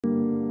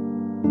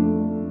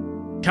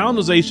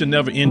Colonization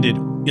never ended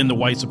in the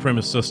white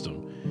supremacist system.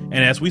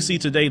 And as we see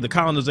today, the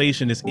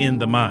colonization is in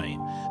the mind.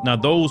 Now,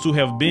 those who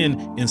have been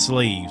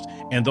enslaved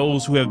and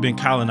those who have been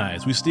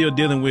colonized, we're still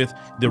dealing with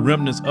the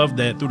remnants of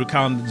that through the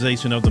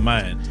colonization of the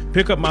mind.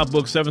 Pick up my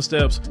book, 7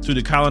 Steps to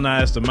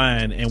Decolonize the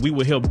Mind, and we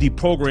will help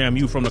deprogram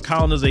you from the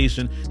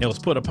colonization that was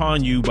put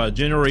upon you by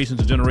generations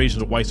and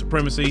generations of white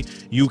supremacy.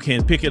 You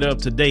can pick it up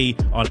today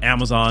on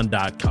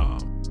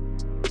Amazon.com.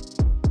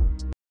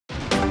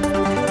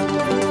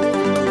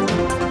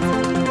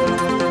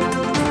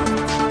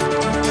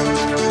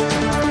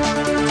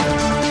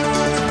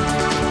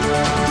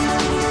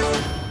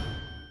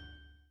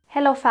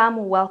 Hello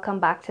fam, welcome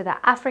back to the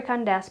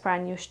African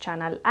Diaspora News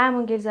channel.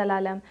 I'm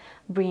Wongel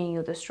bringing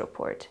you this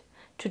report.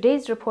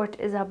 Today's report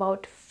is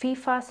about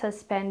FIFA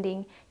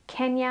suspending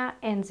Kenya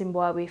and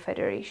Zimbabwe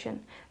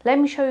Federation. Let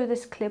me show you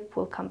this clip,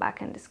 we'll come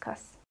back and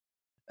discuss.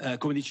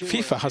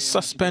 FIFA has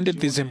suspended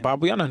the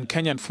Zimbabwean and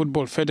Kenyan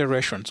football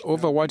federations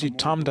over what it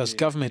termed as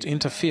government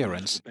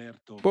interference.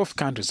 Both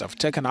countries have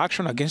taken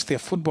action against their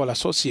football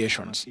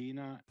associations.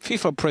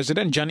 FIFA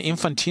President Gianni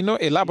Infantino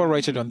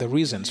elaborated on the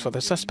reasons for the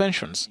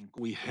suspensions.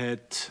 We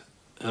had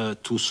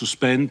to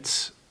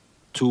suspend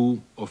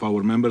 2 of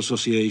our member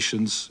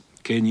associations,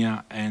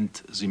 Kenya and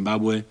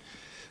Zimbabwe,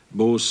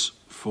 both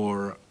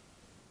for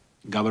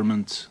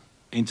government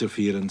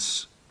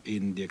interference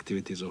in the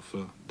activities of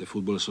the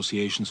football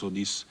association. So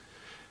these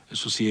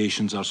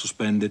associations are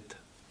suspended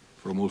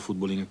from all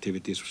footballing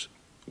activities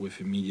with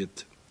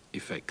immediate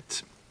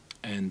effect.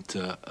 And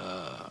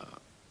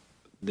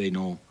they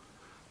know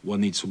what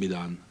needs to be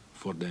done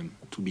for them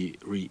to be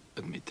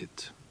readmitted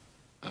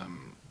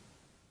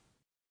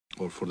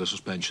or for the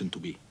suspension to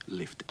be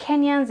lifted.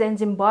 Kenyans and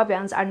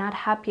Zimbabweans are not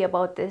happy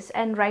about this,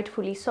 and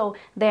rightfully so.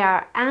 They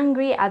are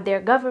angry at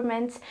their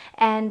governments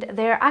and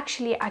they're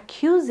actually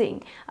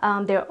accusing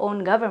their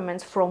own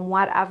governments from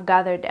what I've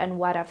gathered and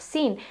what I've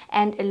seen.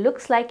 And it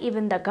looks like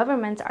even the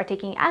governments are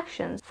taking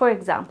actions. For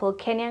example,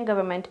 Kenyan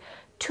government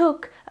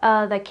took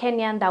the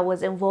Kenyan that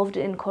was involved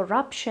in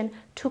corruption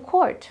to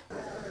court.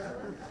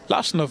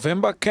 Last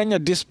November, Kenya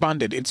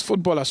disbanded its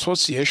football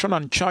association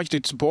and charged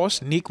its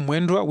boss, Nick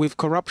Mwendwa, with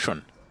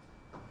corruption.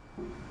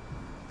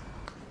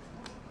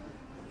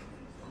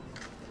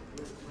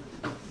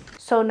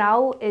 So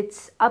now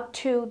it's up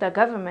to the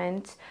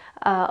government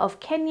of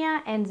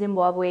Kenya and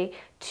Zimbabwe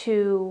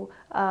to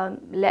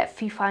let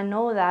FIFA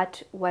know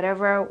that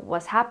whatever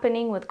was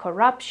happening with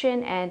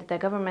corruption and the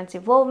government's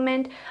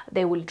involvement,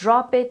 they will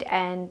drop it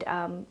and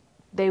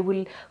they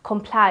will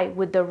comply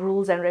with the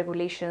rules and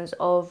regulations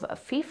of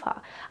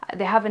FIFA.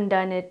 They haven't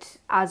done it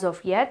as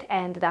of yet,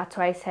 and that's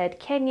why I said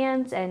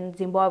Kenyans and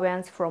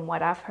Zimbabweans, from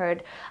what I've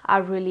heard,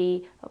 are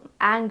really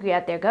angry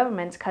at their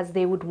governments because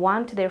they would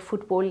want their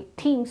football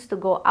teams to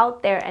go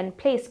out there and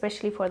play,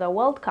 especially for the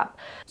World Cup.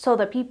 So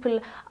the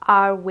people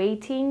are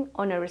waiting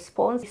on a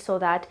response so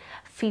that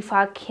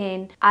FIFA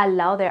can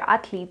allow their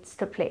athletes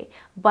to play.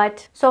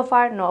 But so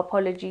far, no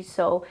apologies.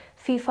 So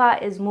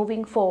FIFA is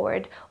moving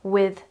forward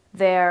with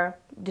their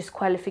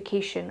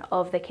disqualification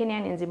of the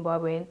Kenyan and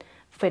Zimbabwean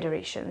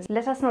federations.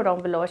 Let us know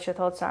down below what your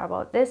thoughts are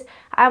about this.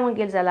 I'm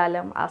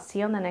Wongel. I'll see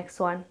you on the next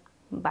one.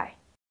 Bye.